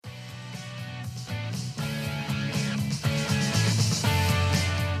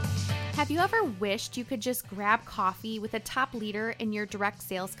you ever wished you could just grab coffee with a top leader in your direct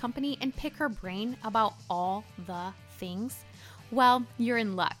sales company and pick her brain about all the things? Well, you're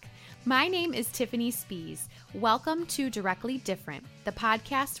in luck. My name is Tiffany Spees. Welcome to Directly Different, the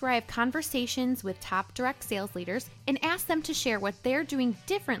podcast where I have conversations with top direct sales leaders and ask them to share what they're doing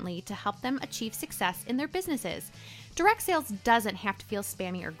differently to help them achieve success in their businesses. Direct sales doesn't have to feel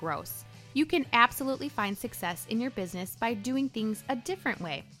spammy or gross. You can absolutely find success in your business by doing things a different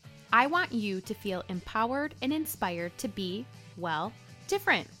way. I want you to feel empowered and inspired to be, well,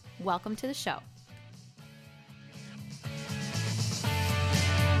 different. Welcome to the show.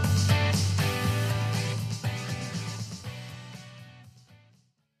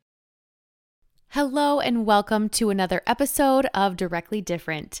 Hello and welcome to another episode of Directly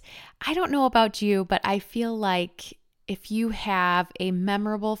Different. I don't know about you, but I feel like if you have a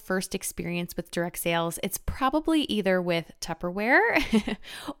memorable first experience with direct sales, it's probably either with Tupperware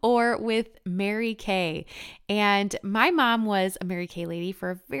or with Mary Kay. And my mom was a Mary Kay lady for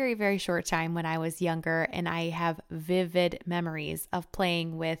a very, very short time when I was younger, and I have vivid memories of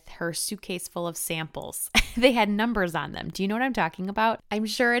playing with her suitcase full of samples. They had numbers on them. Do you know what I'm talking about? I'm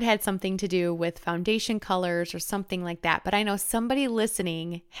sure it had something to do with foundation colors or something like that, but I know somebody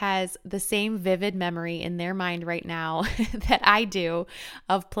listening has the same vivid memory in their mind right now that I do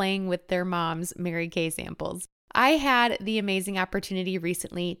of playing with their mom's Mary Kay samples. I had the amazing opportunity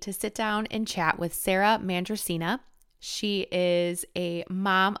recently to sit down and chat with Sarah Mandrasina. She is a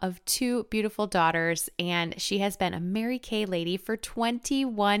mom of two beautiful daughters, and she has been a Mary Kay lady for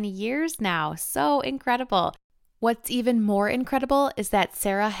 21 years now. So incredible. What's even more incredible is that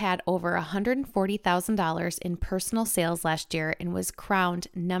Sarah had over $140,000 in personal sales last year and was crowned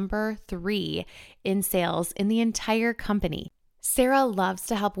number 3 in sales in the entire company. Sarah loves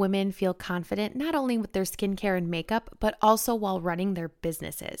to help women feel confident not only with their skincare and makeup, but also while running their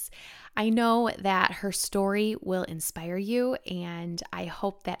businesses. I know that her story will inspire you, and I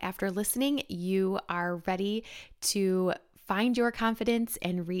hope that after listening, you are ready to find your confidence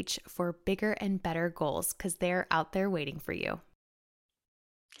and reach for bigger and better goals because they're out there waiting for you.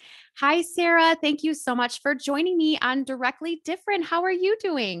 Hi, Sarah. Thank you so much for joining me on Directly Different. How are you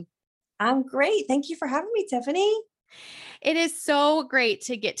doing? I'm great. Thank you for having me, Tiffany. It is so great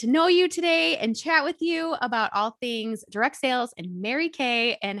to get to know you today and chat with you about all things direct sales and Mary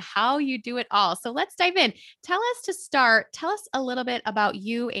Kay and how you do it all. So let's dive in. Tell us a little bit about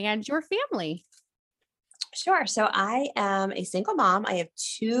you and your family. Sure. So I am a single mom. I have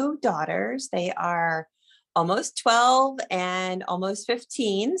two daughters. They are almost 12 and almost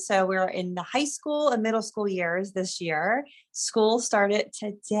 15. So we're in the high school and middle school years this year. School started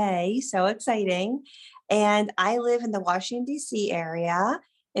today. So exciting. And I live in the Washington, D.C. area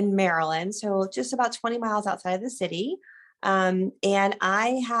in Maryland. So just about 20 miles outside of the city. And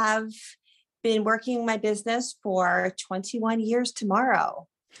I have been working my business for 21 years tomorrow.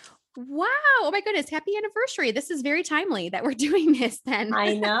 Wow. Oh my goodness. Happy anniversary. This is very timely that we're doing this then.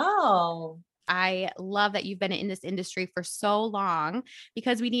 I know. I love that you've been in this industry for so long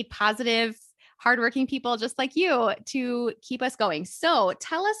because we need positive, hardworking people just like you to keep us going. So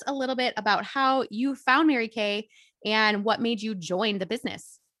tell us a little bit about how you found Mary Kay and what made you join the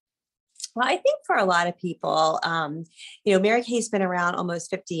business. Well, I think for a lot of people, Mary Kay's been around almost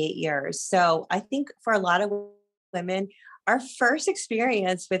 58 years. So I think for a lot of women, our first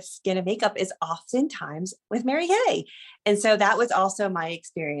experience with skin and makeup is oftentimes with Mary Kay. And so that was also my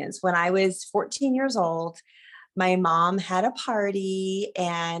experience. When I was 14 years old, my mom had a party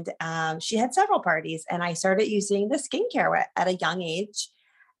and she had several parties, and I started using the skincare at a young age.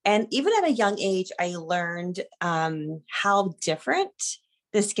 And even at a young age, I learned how different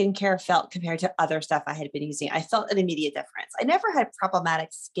the skincare felt compared to other stuff I had been using. I felt an immediate difference. I never had problematic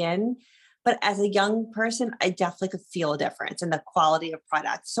skin, but as a young person, I definitely could feel a difference in the quality of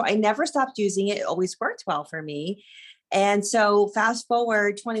products. So I never stopped using it. It always worked well for me. And so fast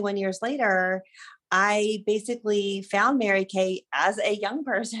forward 21 years later, I basically found Mary Kay as a young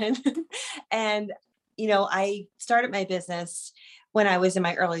person. And, I started my business when I was in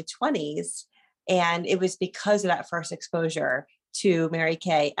my early 20s. And it was because of that first exposure to Mary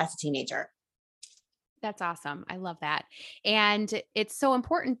Kay as a teenager. That's awesome. I love that. And it's so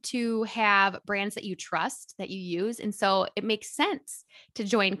important to have brands that you trust, that you use. And so it makes sense to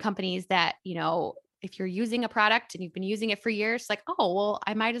join companies that, if you're using a product and you've been using it for years, like, oh, well,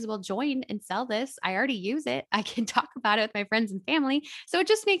 I might as well join and sell this. I already use it. I can talk about it with my friends and family. So it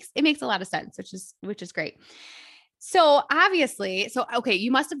makes a lot of sense, which is great. So obviously, okay,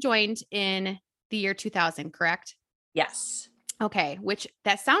 you must have joined in the year 2000, correct? Yes. Okay, which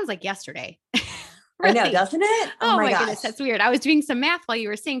that sounds like yesterday. I know, Right. doesn't it? Oh Oh my my goodness, gosh. that's weird. I was doing some math while you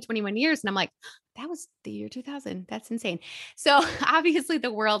were saying 21 years and I'm like, that was the year 2000. That's insane. So obviously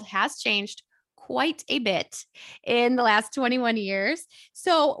the world has changed quite a bit in the last 21 years.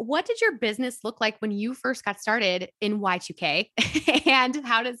 So what did your business look like when you first got started in Y2K and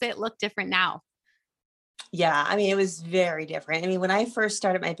how does it look different now? Yeah, I mean, it was very different. I mean, when I first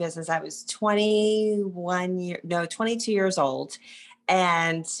started my business, I was 22 years old.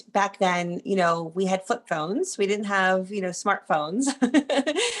 And back then, we had flip phones. We didn't have, smartphones.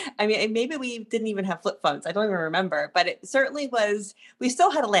 I mean, and maybe we didn't even have flip phones. I don't even remember, but it certainly was, we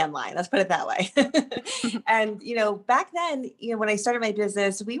still had a landline. Let's put it that way. And, back then, when I started my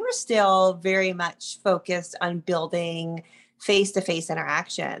business, we were still very much focused on building face-to-face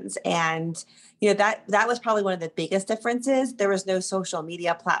interactions. And that was probably one of the biggest differences. There was no social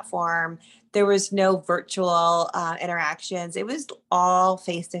media platform. There was no virtual interactions. It was all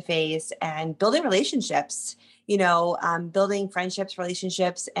face to face and building relationships. Building friendships,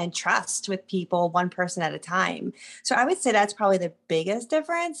 relationships, and trust with people, one person at a time. So I would say that's probably the biggest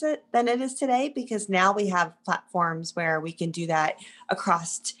difference than it is today, because now we have platforms where we can do that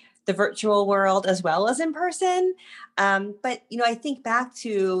across the virtual world as well as in person. But I think back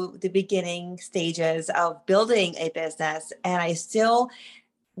to the beginning stages of building a business, and I still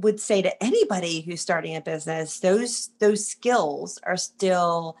would say to anybody who's starting a business, those skills are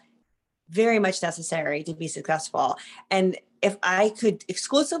still very much necessary to be successful. And if I could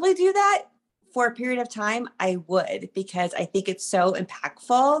exclusively do that for a period of time, I would, because I think it's so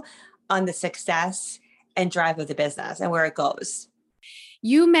impactful on the success and drive of the business and where it goes.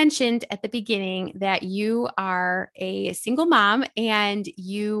 You mentioned at the beginning that you are a single mom and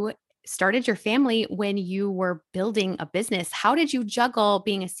you started your family when you were building a business. How did you juggle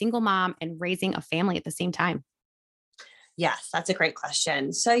being a single mom and raising a family at the same time? Yes, that's a great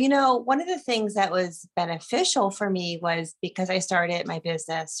question. So, one of the things that was beneficial for me was because I started my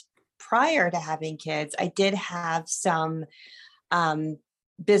business prior to having kids, I did have some um,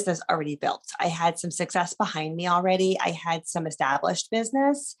 business already built. I had some success behind me already. I had some established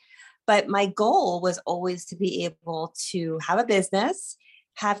business, but my goal was always to be able to have a business,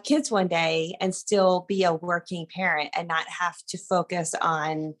 have kids one day, and still be a working parent and not have to focus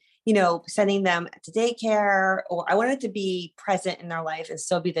on, sending them to daycare. Or I wanted to be present in their life and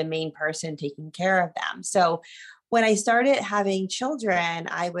still be the main person taking care of them. So when I started having children,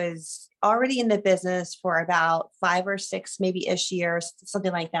 I was already in the business for about 5 or 6, maybe ish years,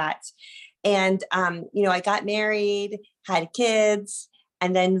 something like that. And, I got married, had kids.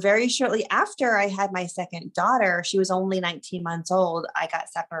 And then very shortly after I had my second daughter, she was only 19 months old, I got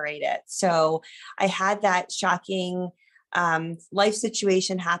separated. So I had that shocking life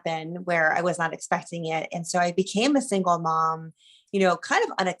situation happen where I was not expecting it. And so I became a single mom, kind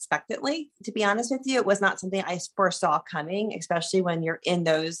of unexpectedly, to be honest with you. It was not something I foresaw coming, especially when you're in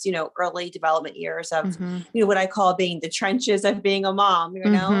those, early development years of, Mm-hmm. what I call being the trenches of being a mom,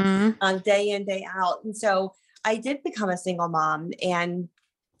 Mm-hmm. day in, day out. And so I did become a single mom. And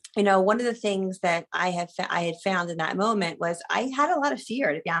one of the things that I had found in that moment was I had a lot of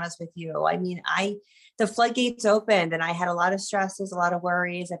fear, to be honest with you. I mean, the floodgates opened and I had a lot of stresses, a lot of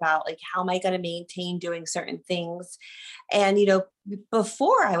worries about, like, how am I going to maintain doing certain things? And,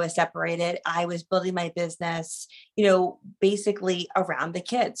 before I was separated, I was building my business, basically around the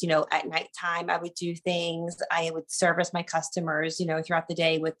kids. At nighttime, I would do things. I would service my customers, throughout the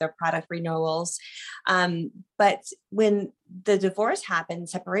day with their product renewals. But when the divorce happened,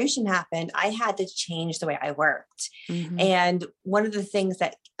 separation happened, I had to change the way I worked. Mm-hmm. And one of the things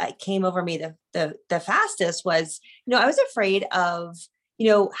that came over me the fastest was, I was afraid of,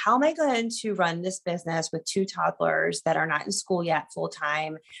 how am I going to run this business with 2 toddlers that are not in school yet full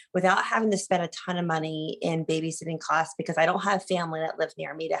time without having to spend a ton of money in babysitting costs, because I don't have family that live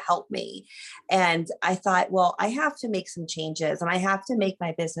near me to help me. And I thought, well, I have to make some changes and I have to make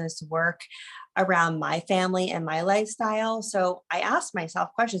my business work around my family and my lifestyle. So I asked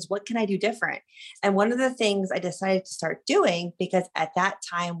myself questions: what can I do different? And one of the things I decided to start doing, because at that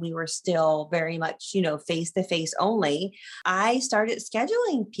time we were still very much, face to face only, I started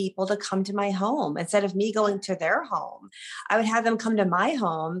scheduling people to come to my home instead of me going to their home. I would have them come to my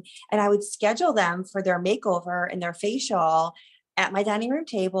home and I would schedule them for their makeover and their facial at my dining room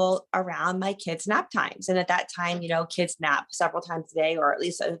table around my kids' nap times. And at that time, kids nap several times a day, or at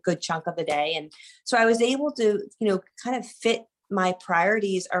least a good chunk of the day. And so I was able to, kind of fit my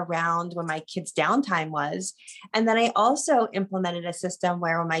priorities around when my kids' downtime was. And then I also implemented a system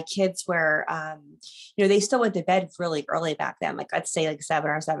where when my kids were, they still went to bed really early back then, like let's say like 7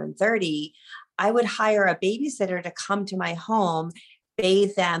 or 7:30, I would hire a babysitter to come to my home,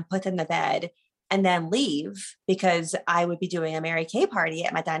 bathe them, put them to bed, and then leave because I would be doing a Mary Kay party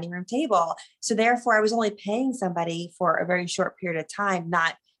at my dining room table. So therefore I was only paying somebody for a very short period of time,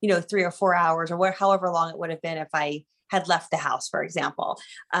 not, 3 or 4 hours or however long it would have been if I had left the house, for example.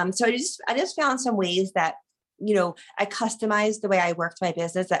 So I just found some ways that, I customized the way I worked my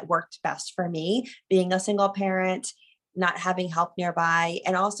business that worked best for me, being a single parent, not having help nearby,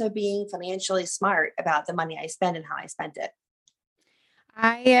 and also being financially smart about the money I spend and how I spent it.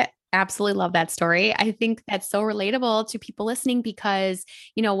 I absolutely love that story. I think that's so relatable to people listening because,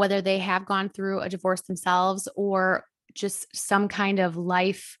 whether they have gone through a divorce themselves or just some kind of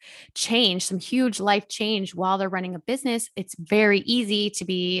life change, some huge life change while they're running a business, it's very easy to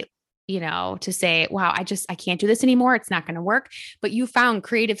be, to say, wow, I can't do this anymore. It's not going to work. But you found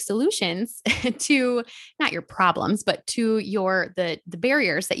creative solutions to not your problems, but to the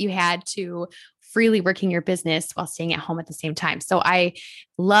barriers that you had to freely working your business while staying at home at the same time. So I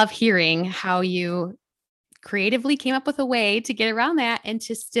love hearing how you creatively came up with a way to get around that and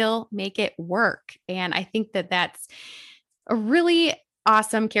to still make it work. And I think that that's a really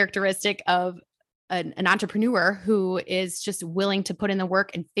awesome characteristic of an entrepreneur who is just willing to put in the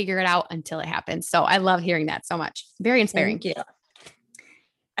work and figure it out until it happens. So I love hearing that so much. Very inspiring. Thank you.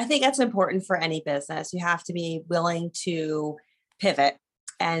 I think that's important for any business. You have to be willing to pivot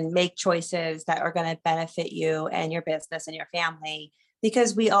and make choices that are going to benefit you and your business and your family,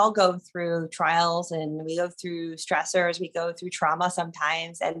 because we all go through trials and we go through stressors, we go through trauma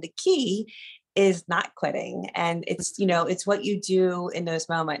sometimes. And the key is not quitting. And it's what you do in those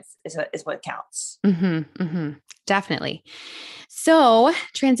moments is what counts. Definitely. So,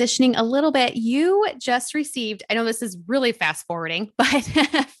 transitioning a little bit, you just received, I know this is really fast forwarding, but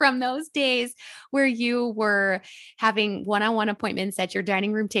from those days where you were having one-on-one appointments at your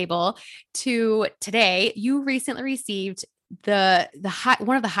dining room table to today, you recently received one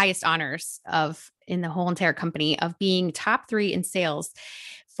of the highest honors in the whole entire company of being top 3 in sales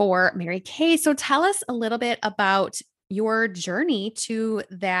for Mary Kay. So tell us a little bit about your journey to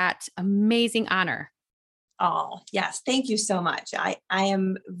that amazing honor. Oh, yes. Thank you so much. I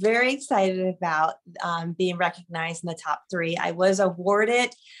am very excited about being recognized in the top 3. I was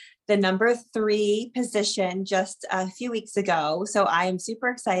awarded the number 3 position just a few weeks ago. So I am super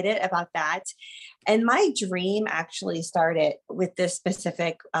excited about that. And my dream actually started with this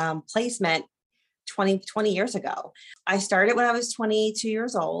specific placement 20 years ago. I started when I was 22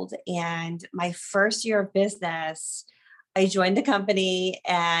 years old, and my first year of business, I joined the company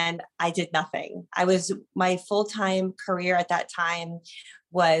and I did nothing. My full-time career at that time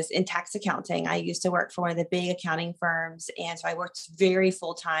was in tax accounting. I used to work for one of the big accounting firms. And so I worked very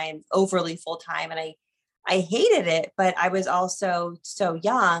full-time, overly full-time. And I hated it, but I was also so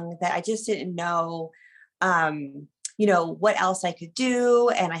young that I just didn't know, what else I could do.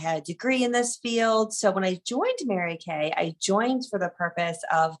 And I had a degree in this field. So when I joined Mary Kay, I joined for the purpose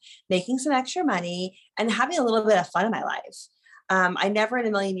of making some extra money and having a little bit of fun in my life. I never in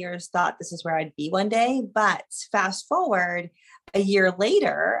a million years thought this is where I'd be one day, but fast forward a year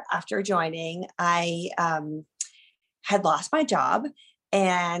later after joining, I had lost my job.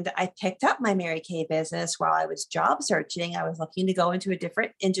 And I picked up my Mary Kay business while I was job searching. I was looking to go into a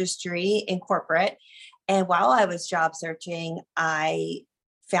different industry in corporate. And while I was job searching, I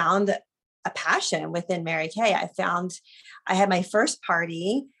found a passion within Mary Kay. I had my first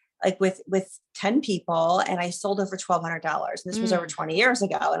party like with 10 people, and I sold it for $1,200. This was over 20 years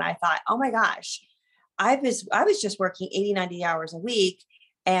ago. And I thought, oh my gosh, I was just working 80, 90 hours a week.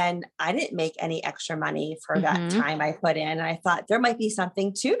 And I didn't make any extra money for that time I put in. And I thought there might be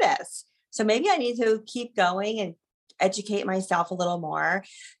something to this. So maybe I need to keep going and educate myself a little more.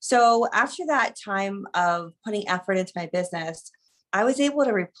 So after that time of putting effort into my business, I was able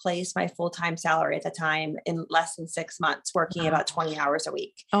to replace my full-time salary at the time in less than 6 months, working about 20 hours a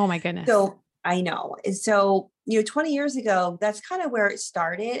week. Oh my goodness. So I know. And so, 20 years ago, that's kind of where it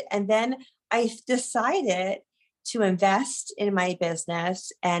started. And then I decided to invest in my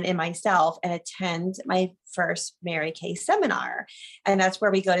business and in myself and attend my first Mary Kay seminar. And that's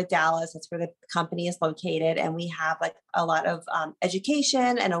where we go to Dallas. That's where the company is located. And we have like a lot of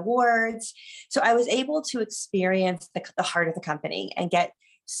education and awards. So I was able to experience the heart of the company and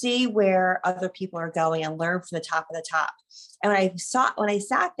see where other people are going and learn from the top of the top. And when I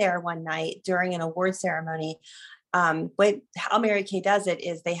sat there one night during an award ceremony, how Mary Kay does it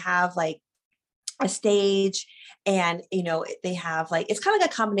is they have like a stage, and they have like, it's kind of like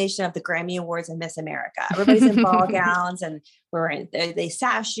a combination of the Grammy Awards and Miss America. Everybody's in ball gowns and they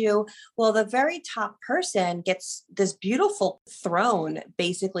sash you. Well, the very top person gets this beautiful throne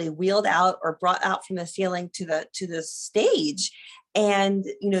basically wheeled out or brought out from the ceiling to the stage. And,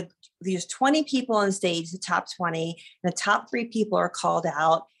 there's 20 people on stage, the top 20, the top three people are called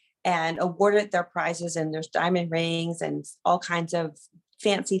out and awarded their prizes, and there's diamond rings and all kinds of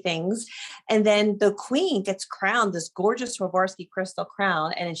fancy things. And then the queen gets crowned, this gorgeous Swarovski crystal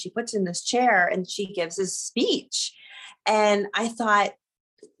crown, and then she puts in this chair and she gives this speech. And I thought,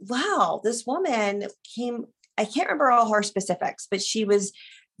 wow, this woman came, I can't remember all her specifics, but she was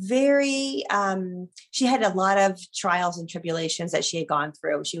very, she had a lot of trials and tribulations that she had gone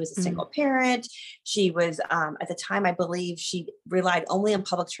through. She was a single parent. She was, at the time, I believe she relied only on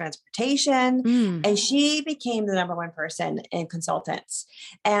public transportation, and she became the number one person in consultants.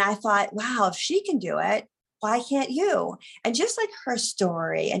 And I thought, wow, if she can do it, why can't you? And just like her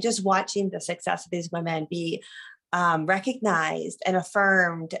story and just watching the success of these women be recognized and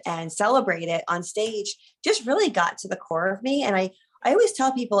affirmed and celebrated on stage just really got to the core of me. And I always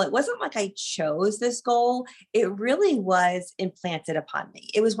tell people it wasn't like I chose this goal. It really was implanted upon me.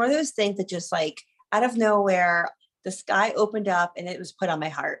 It was one of those things that just like out of nowhere, the sky opened up and it was put on my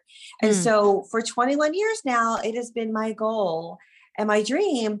heart. And so for 21 years now, it has been my goal and my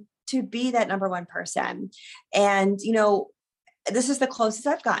dream to be that number one person. And, this is the closest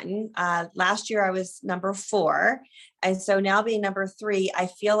I've gotten. Last year I was number 4. And so now being number 3, I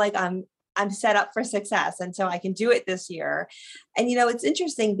feel like I'm set up for success. And so I can do it this year. And, it's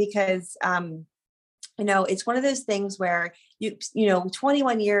interesting because, it's one of those things where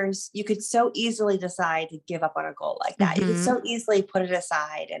 21 years, you could so easily decide to give up on a goal like that. You could so easily put it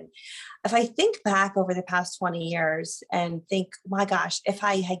aside. And if I think back over the past 20 years and think, my gosh, if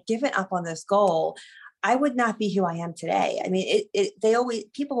I had given up on this goal, I would not be who I am today. I mean,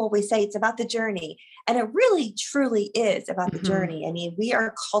 people always say it's about the journey, and it really truly is about the journey. I mean, we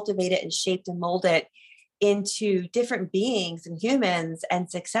are cultivated and shaped and molded into different beings and humans and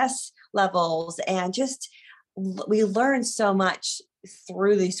success levels. And just, we learn so much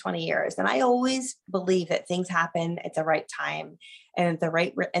through these 20 years. And I always believe that things happen at the right time and in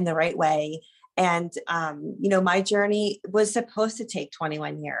the right way. And, my journey was supposed to take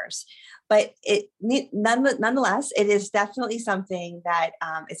 21 years, but nonetheless, it is definitely something that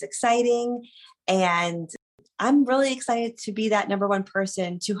is exciting. And I'm really excited to be that number one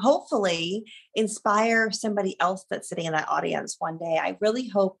person to hopefully inspire somebody else that's sitting in that audience one day. I really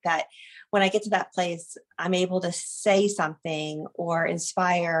hope that when I get to that place, I'm able to say something or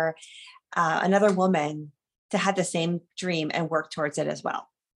inspire another woman to have the same dream and work towards it as well.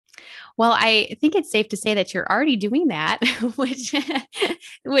 Well, I think it's safe to say that you're already doing that, which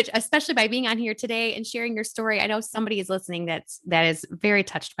especially by being on here today and sharing your story, I know somebody is listening that is very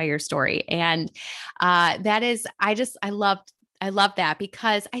touched by your story. And I love that,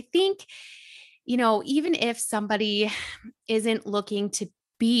 because I think, even if somebody isn't looking to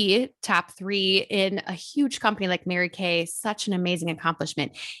be top 3 in a huge company like Mary Kay, such an amazing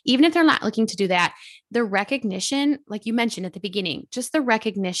accomplishment. Even if they're not looking to do that, the recognition, like you mentioned at the beginning, just the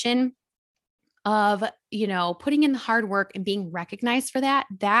recognition of, putting in the hard work and being recognized for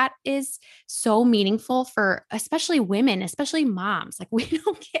that is so meaningful for especially women, especially moms. Like we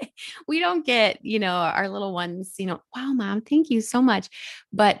don't get, our little ones, wow, mom, thank you so much.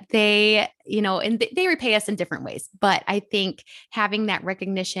 But they, and they repay us in different ways. But I think having that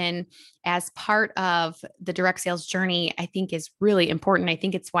recognition as part of the direct sales journey, I think is really important. I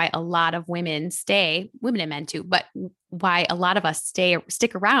think it's why a lot of women and men too, but why a lot of us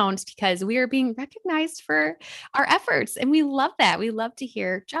stick around, because we are being recognized for our efforts. And we love that. We love to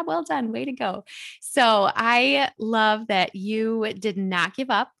hear, job well done, way to go. So I love that you did not give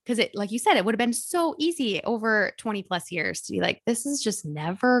up, because like you said, it would have been so easy over 20 plus years to be like, this is just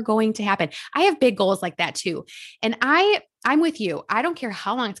never going to happen. I have big goals like that too. And I'm with you. I don't care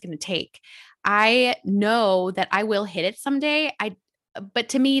how long it's going to take. I know that I will hit it someday. But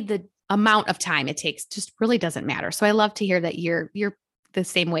to me, the amount of time it takes just really doesn't matter. So I love to hear that you're the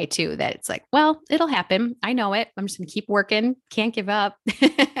same way too, that it's like, well, it'll happen. I know it. I'm just going to keep working. Can't give up.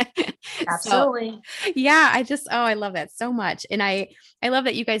 Absolutely. So, yeah, I love that so much. And I love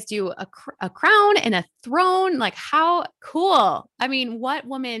that you guys do a crown and a throne. Like, how cool. I mean, what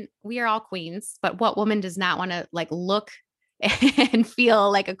woman, we are all queens, but what woman does not want to like look and feel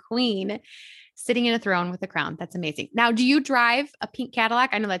like a queen sitting in a throne with a crown? That's amazing. Now, do you drive a pink Cadillac?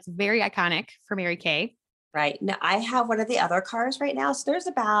 I know that's very iconic for Mary Kay. Right. Now, I have one of the other cars right now. So there's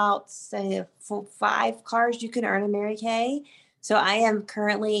about, say, 5 cars you can earn in Mary Kay. So I am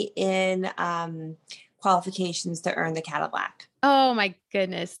currently in qualifications to earn the Cadillac. Oh my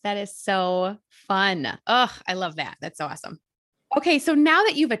goodness. That is so fun. Oh, I love that. That's so awesome. Okay, so now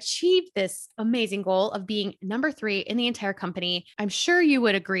that you've achieved this amazing goal of being number 3 in the entire company, I'm sure you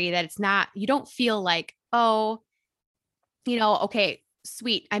would agree that you don't feel like, oh, Okay,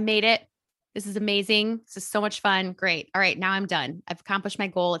 sweet. I made it. This is amazing. This is so much fun. Great. All right, now I'm done. I've accomplished my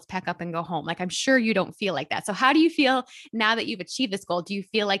goal. Let's pack up and go home. Like, I'm sure you don't feel like that. So, how do you feel now that you've achieved this goal? Do you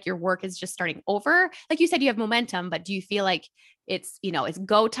feel like your work is just starting over? Like you said, you have momentum, but do you feel like it's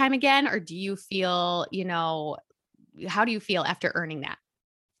go time again? Or do you feel, how do you feel after earning that?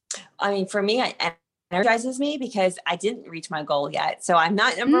 I mean, for me, it energizes me because I didn't reach my goal yet. So I'm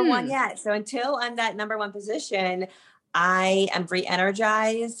not number one Mm. yet. So until I'm that number one position, I am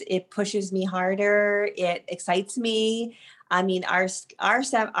re-energized. It pushes me harder. It excites me. I mean,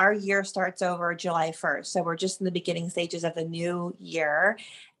 our year starts over July 1st. So we're just in the beginning stages of the new year.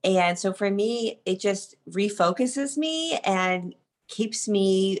 And so for me, it just refocuses me and keeps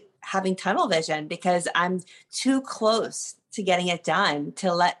me having tunnel vision because I'm too close to getting it done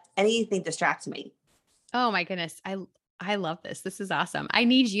to let anything distract me. Oh my goodness. I love this. This is awesome. I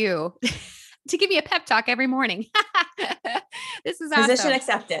need you to give me a pep talk every morning. This is Position awesome.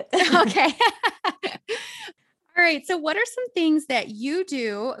 accepted. Okay. All right. So, what are some things that you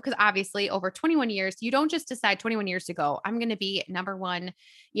do? Because obviously, over 21 years, you don't just decide 21 years ago, I'm going to be number one,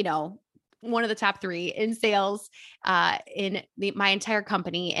 you know, one of the top three in sales in my entire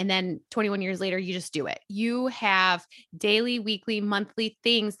company. And then 21 years later, you just do it. You have daily, weekly, monthly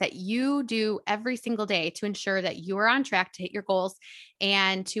things that you do every single day to ensure that you're on track to hit your goals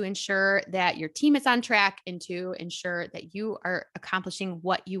and to ensure that your team is on track and to ensure that you are accomplishing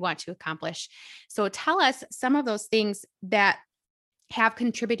what you want to accomplish. So tell us some of those things that have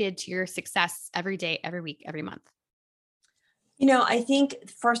contributed to your success every day, every week, every month. I think,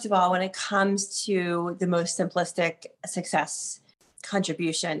 first of all, when it comes to the most simplistic success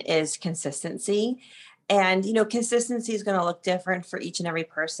contribution is consistency. And, consistency is going to look different for each and every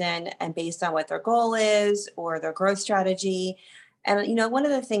person and based on what their goal is or their growth strategy. And, one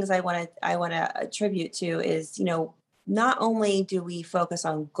of the things I want to attribute to is, not only do we focus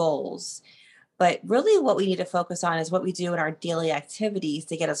on goals, but really what we need to focus on is what we do in our daily activities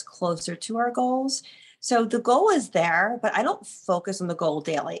to get us closer to our goals. So the goal is there, but I don't focus on the goal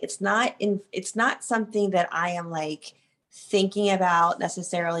daily. It's not something that I am like thinking about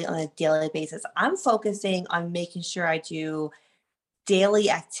necessarily on a daily basis. I'm focusing on making sure I do daily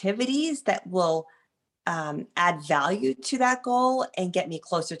activities that will add value to that goal and get me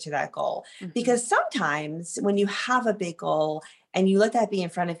closer to that goal. Mhm. Because sometimes when you have a big goal and you let that be in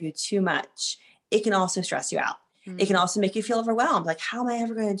front of you too much, it can also stress you out. It can Mm. also make you feel overwhelmed. Like, how am I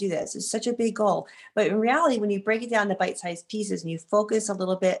ever going to do this? It's such a big goal. But in reality, when you break it down to bite sized pieces and you focus a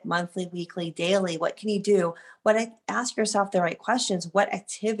little bit monthly, weekly, daily, what can you do? Ask yourself the right questions. What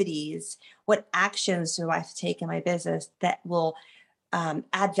activities, what actions do I have to take in my business that will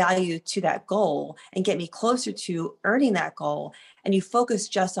add value to that goal and get me closer to earning that goal, and you focus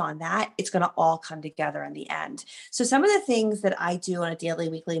just on that, it's going to all come together in the end. So some of the things that I do on a daily,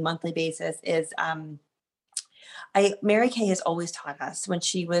 weekly, monthly basis is Mary Kay has always taught us when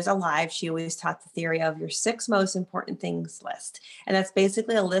she was alive, she always taught the theory of your six most important things list. And that's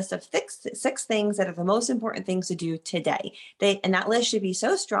basically a list of six things that are the most important things to do today. And that list should be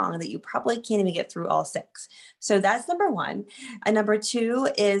so strong that you probably can't even get through all six. So that's number one. And number two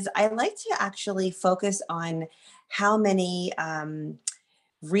is I like to actually focus on how many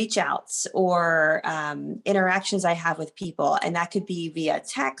reach outs or interactions I have with people. And that could be via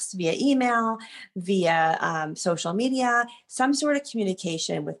text, via email, via social media, some sort of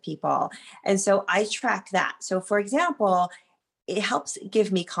communication with people. And so I track that. So, for example, it helps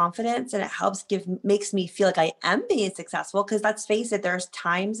give me confidence and it makes me feel like I am being successful, because let's face it, there's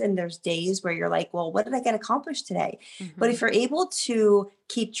times and there's days where you're like, well, what did I get accomplished today? But Mhm. if you're able to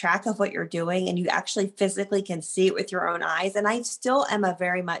keep track of what you're doing and you actually physically can see it with your own eyes, and I still am a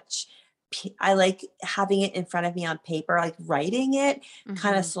very much I like having it in front of me on paper, like writing it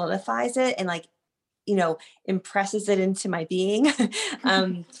kind of Mhm. solidifies it and like impresses it into my being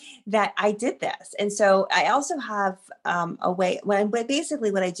um, that I did this. And so I also have a way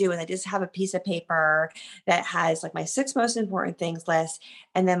basically what I do is I just have a piece of paper that has like my six most important things list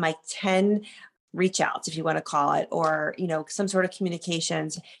and then my 10 reach outs, if you want to call it, or, some sort of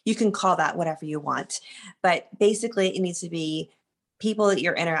communications. You can call that whatever you want. But basically, it needs to be people that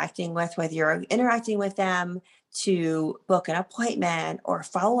you're interacting with, whether you're interacting with them to book an appointment or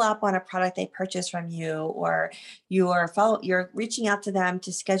follow up on a product they purchased from you, or you're reaching out to them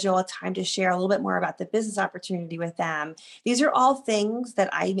to schedule a time to share a little bit more about the business opportunity with them. These are all things that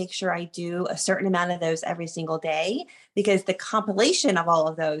I make sure I do a certain amount of those every single day, because the compilation of all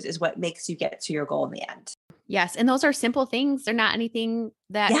of those is what makes you get to your goal in the end. Yes. And those are simple things. They're not anything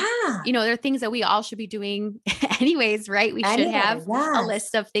that, Yeah. they're things that we all should be doing anyways, right? We should Anyway, have a yes.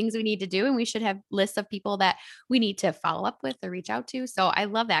 list of things we need to do, and we should have lists of people that we need to follow up with or reach out to. So I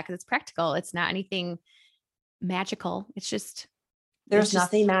love that because it's practical. It's not anything magical. There's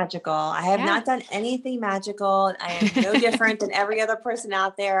nothing magical. I have yeah. not done anything magical. I am no different than every other person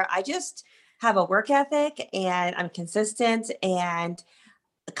out there. I just have a work ethic and I'm consistent, and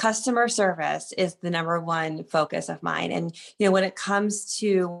customer service is the number one focus of mine. And, when it comes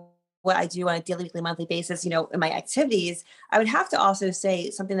to what I do on a daily, weekly, monthly basis, in my activities, I would have to also say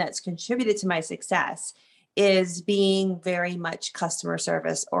something that's contributed to my success is being very much customer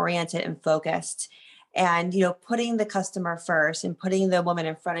service oriented and focused. And, putting the customer first and putting the woman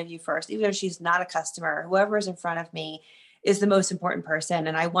in front of you first, even if she's not a customer, whoever is in front of me is the most important person.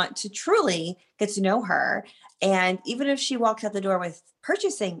 And I want to truly get to know her. And even if she walks out the door with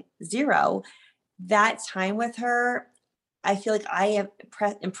purchasing zero, that time with her, I feel like I have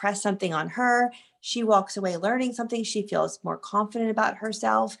impressed something on her. She walks away learning something. She feels more confident about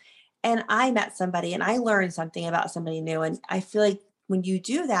herself. And I met somebody and I learned something about somebody new. And I feel like when you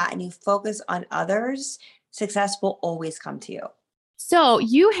do that and you focus on others, success will always come to you. So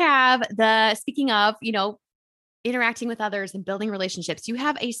you have speaking of, interacting with others and building relationships, you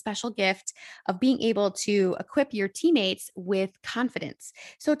have a special gift of being able to equip your teammates with confidence.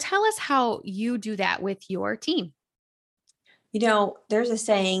 So tell us how you do that with your team. There's a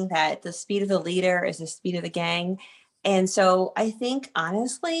saying that the speed of the leader is the speed of the gang. And so I think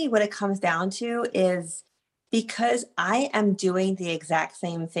honestly, what it comes down to is because I am doing the exact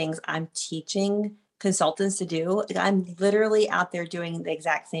same things I'm teaching consultants to do, like I'm literally out there doing the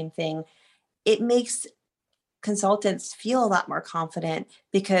exact same thing. It makes consultants feel a lot more confident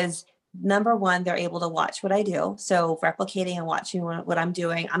because number one, they're able to watch what I do. So replicating and watching what I'm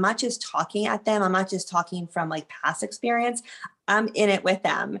doing. I'm not just talking at them. I'm not just talking from like past experience. I'm in it with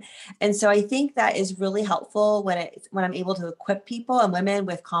them. And so I think that is really helpful when I'm able to equip people and women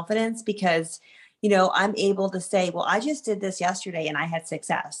with confidence because I'm able to say, well, I just did this yesterday and I had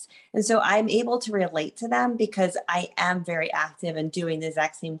success. And so I'm able to relate to them because I am very active and doing the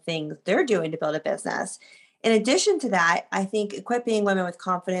exact same things they're doing to build a business. In addition to that, I think equipping women with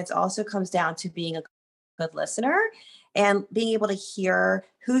confidence also comes down to being a good listener and being able to hear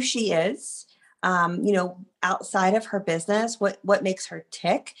who she is, outside of her business, what makes her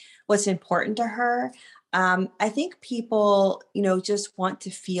tick, what's important to her. I think people, just want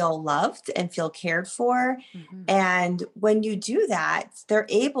to feel loved and feel cared for. Mhm. And when you do that, they're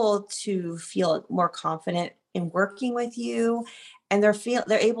able to feel more confident in working with you, and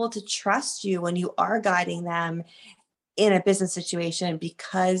they're able to trust you when you are guiding them in a business situation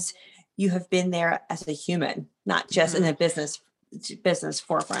because you have been there as a human, not just in Mhm. a business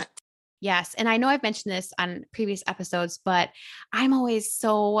forefront. Yes. And I know I've mentioned this on previous episodes, but I'm always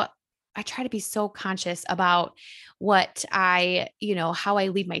I try to be so conscious about how I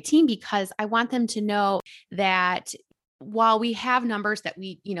lead my team because I want them to know that while we have numbers that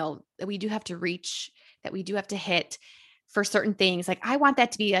we do have to reach, that we do have to hit for certain things, like I want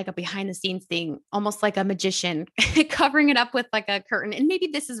that to be like a behind the scenes thing, almost like a magician covering it up with like a curtain. And maybe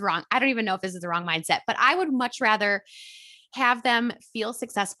this is wrong. I don't even know if this is the wrong mindset, but I would much rather have them feel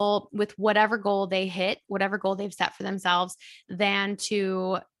successful with whatever goal they hit, whatever goal they've set for themselves, than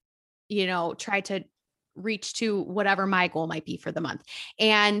to, try to reach to whatever my goal might be for the month.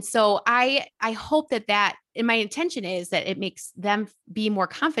 And so I hope that and my intention is that it makes them be more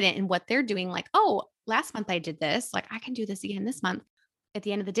confident in what they're doing. Like, oh, last month I did this, like I can do this again this month. At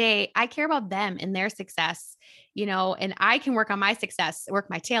the end of the day, I care about them and their success, and I can work on my success, work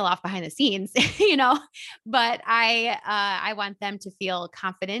my tail off behind the scenes, but I want them to feel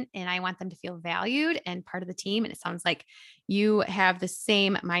confident and I want them to feel valued and part of the team. And it sounds like you have the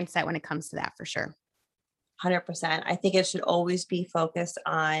same mindset when it comes to that for sure. 100%. I think it should always be focused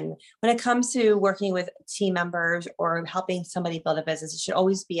on when it comes to working with team members or helping somebody build a business, it should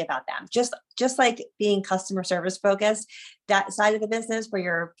always be about them. Just like being customer service focused, that side of the business where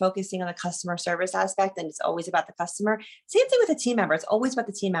you're focusing on the customer service aspect and it's always about the customer. Same thing with a team member. It's always about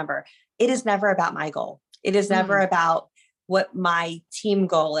the team member. It is never about my goal. It is never Mm, about what my team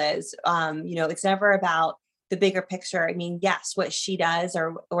goal is. It's never about the bigger picture. I mean, yes, what she does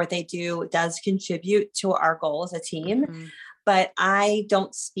or what they do does contribute to our goal as a team, mhm, but I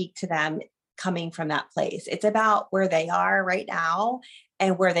don't speak to them coming from that place. It's about where they are right now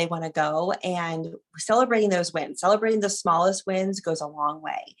and where they want to go, and celebrating those wins. Celebrating the smallest wins goes a long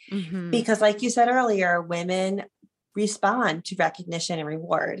way mhm. because like you said earlier, women respond to recognition and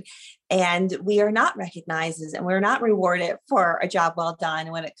reward. And we are not recognized and we're not rewarded for a job well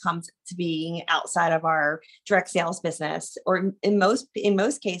done when it comes to being outside of our direct sales business, or in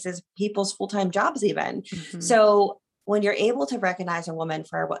most cases, people's full-time jobs even. Mhm. So when you're able to recognize a woman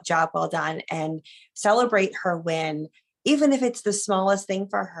for a job well done and celebrate her win, even if it's the smallest thing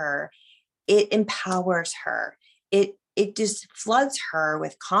for her, it empowers her. It just floods her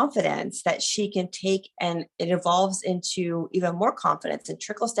with confidence that she can take, and it evolves into even more confidence and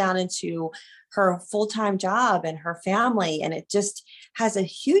trickles down into her full-time job and her family. And it just has a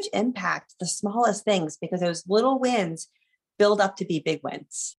huge impact, the smallest things, because those little wins build up to be big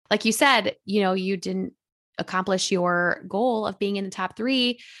wins. Like you said, you didn't accomplish your goal of being in the top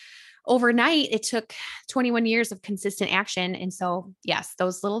 3 overnight. It took 21 years of consistent action. And so, yes,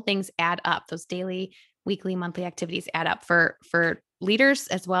 those little things add up. Those daily, weekly, monthly activities add up for leaders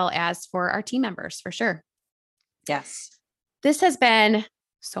as well as for our team members, for sure. Yes. This has been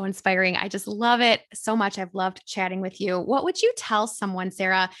so inspiring. I just love it so much. I've loved chatting with you. What would you tell someone,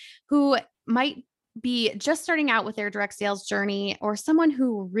 Sarah, who might be just starting out with their direct sales journey, or someone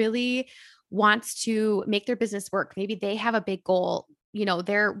who really wants to make their business work? Maybe they have a big goal.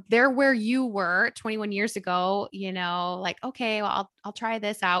 They're where you were 21 years ago, like, okay, well, I'll try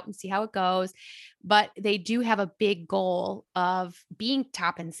this out and see how it goes. But they do have a big goal of being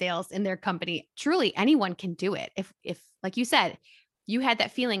top in sales in their company. Truly, anyone can do it. If like you said, you had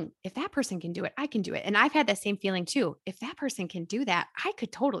that feeling, if that person can do it, I can do it. And I've had that same feeling too. If that person can do that, I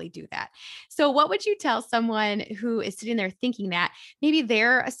could totally do that. So what would you tell someone who is sitting there thinking that maybe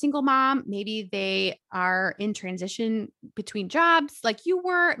they're a single mom, maybe they are in transition between jobs like you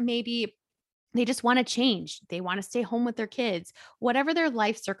were, maybe they just want to change. They want to stay home with their kids, whatever their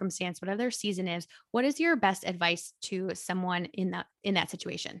life circumstance, whatever their season is. What is your best advice to someone in that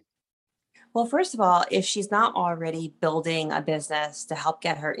situation? Well, first of all, if she's not already building a business to help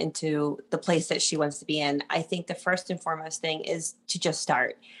get her into the place that she wants to be in, I think the first and foremost thing is to just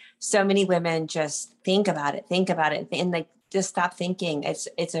start. So many women just think about it, and like just stop thinking.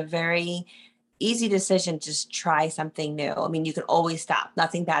 It's a very easy decision to just try something new. I mean, you can always stop.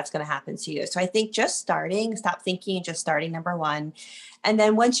 Nothing bad's going to happen to you. So I think just starting, stop thinking, just starting, number one. And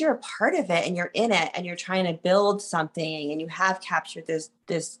then once you're a part of it and you're in it and you're trying to build something and you have captured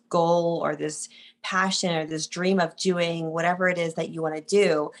this goal or this passion or this dream of doing whatever it is that you want to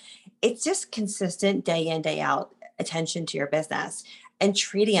do, it's just consistent day in, day out attention to your business and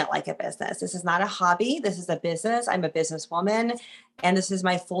treating it like a business. This is not a hobby. This is a business. I'm a businesswoman and this is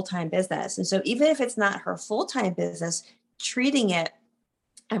my full-time business. And so even if it's not her full-time business, treating it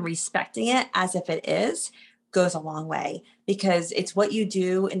and respecting it as if it is goes a long way, because it's what you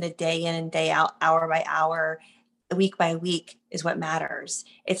do in the day in and day out, hour by hour, week by week is what matters.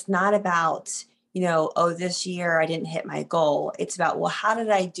 It's not about, oh, this year I didn't hit my goal. It's about, well, how did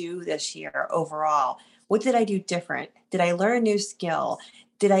I do this year overall? What did I do different? Did I learn a new skill?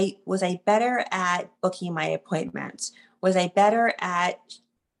 Was I better at booking my appointments? Was I better at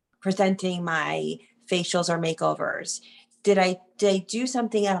presenting my facials or makeovers? Did I do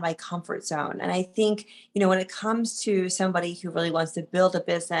something out of my comfort zone? And I think, when it comes to somebody who really wants to build a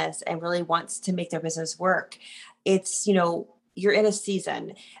business and really wants to make their business work, it's, you're in a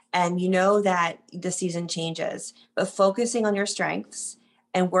season and you know that the season changes, but focusing on your strengths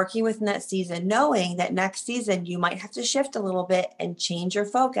and working within that season, knowing that next season you might have to shift a little bit and change your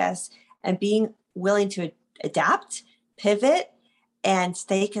focus, and being willing to adapt, pivot, and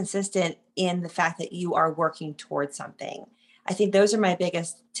stay consistent in the fact that you are working towards something. I think those are my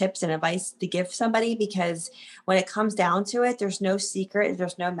biggest tips and advice to give somebody, because when it comes down to it, there's no secret,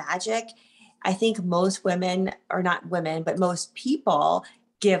 there's no magic. I think most women, or not women, but most people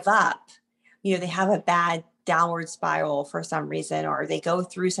give up. They have a bad downward spiral for some reason, or they go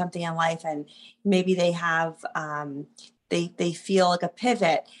through something in life and maybe they have, they feel like a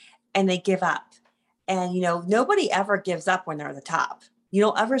pivot and they give up. And, nobody ever gives up when they're at the top. You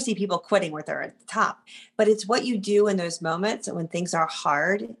don't ever see people quitting when they're at the top, but it's what you do in those moments and when things are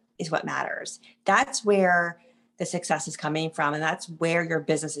hard is what matters. That's where the success is coming from. And that's where your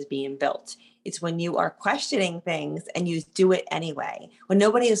business is being built. It's when you are questioning things and you do it anyway. When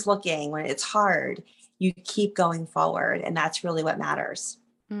nobody is looking, when it's hard, you keep going forward. And that's really what matters.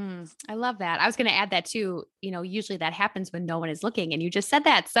 I love that. I was going to add that too. Usually that happens when no one is looking, and you just said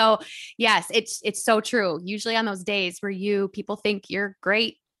that. So yes, it's so true. Usually on those days where people think you're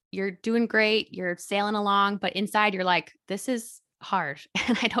great, you're doing great, you're sailing along, but inside you're like, this is hard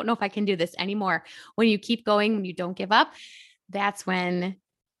and I don't know if I can do this anymore. When you keep going, when you don't give up, that's when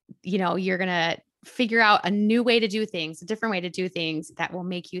you're going to figure out a new way to do things, a different way to do things that will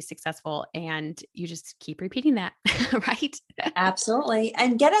make you successful. And you just keep repeating that, right? Absolutely.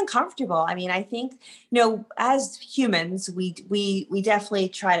 And get uncomfortable. I mean, I think, as humans, we definitely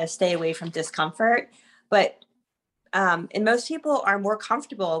try to stay away from discomfort, but and most people are more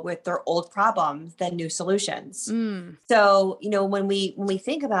comfortable with their old problems than new solutions. So, when we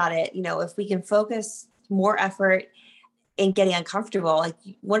think about it, if we can focus more effort in getting uncomfortable, like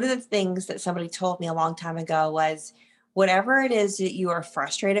one of the things that somebody told me a long time ago was, whatever it is that you are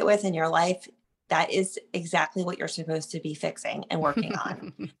frustrated with in your life, that is exactly what you're supposed to be fixing and working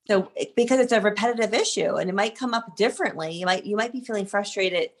on. So, because it's a repetitive issue and it might come up differently, you might be feeling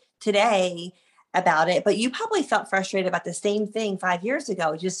frustrated today about it, but you probably felt frustrated about the same thing 5 years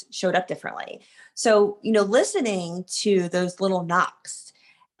ago. It just showed up differently. So, listening to those little knocks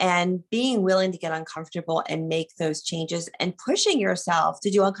and being willing to get uncomfortable and make those changes and pushing yourself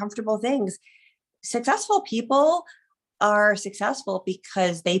to do uncomfortable things. Successful people are successful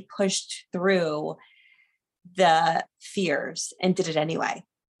because they pushed through the fears and did it anyway.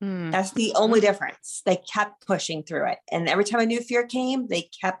 That's the only difference. They kept pushing through it. And every time a new fear came, they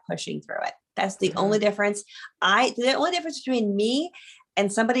kept pushing through it. That's the only difference. The only difference between me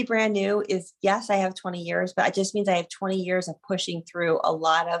and somebody brand new is, yes, I have 20 years, but it just means I have 20 years of pushing through a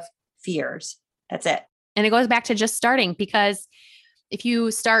lot of fears. That's it. And it goes back to just starting, because if you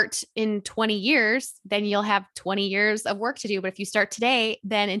start in 20 years, then you'll have 20 years of work to do. But if you start today,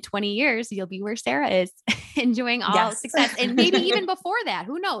 then in 20 years, you'll be where Sarah is, enjoying all success. And maybe even before that,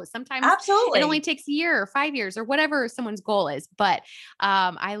 who knows? Sometimes it only takes a year or 5 years or whatever someone's goal is. But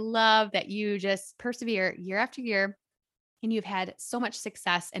I love that you just persevere year after year. And you've had so much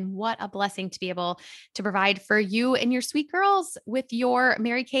success, and what a blessing to be able to provide for you and your sweet girls with your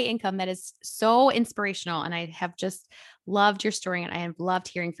Mary Kay income. That is so inspirational. And I have just loved your story, and I have loved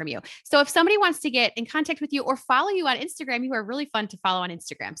hearing from you. So if somebody wants to get in contact with you or follow you on Instagram, you are really fun to follow on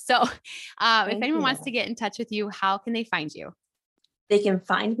Instagram. So if anyone wants to get in touch with you, how can they find you? They can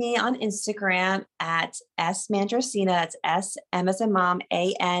find me on Instagram at @SMandracina. That's S M as in mom,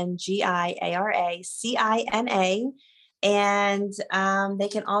 ANGIARACINA. And they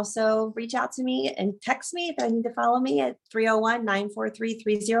can also reach out to me and text me if they need to follow me at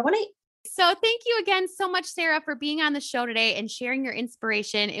 301-943-3018. So thank you again so much, Sarah, for being on the show today and sharing your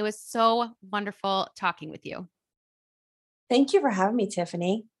inspiration. It was so wonderful talking with you. Thank you for having me,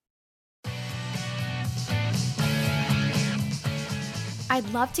 Tiffany. I'd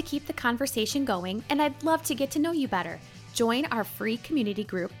love to keep the conversation going, and I'd love to get to know you better. Join our free community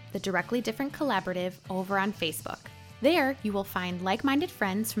group, the Directly Different Collaborative, over on Facebook. There, you will find like-minded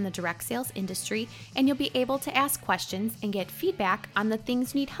friends from the direct sales industry, and you'll be able to ask questions and get feedback on the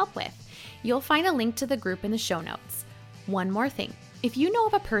things you need help with. You'll find a link to the group in the show notes. One more thing. If you know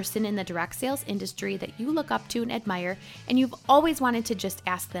of a person in the direct sales industry that you look up to and admire, and you've always wanted to just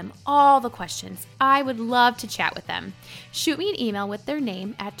ask them all the questions, I would love to chat with them. Shoot me an email with their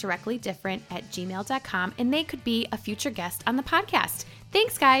name at directlydifferent@gmail.com, and they could be a future guest on the podcast.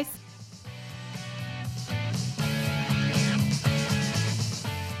 Thanks, guys.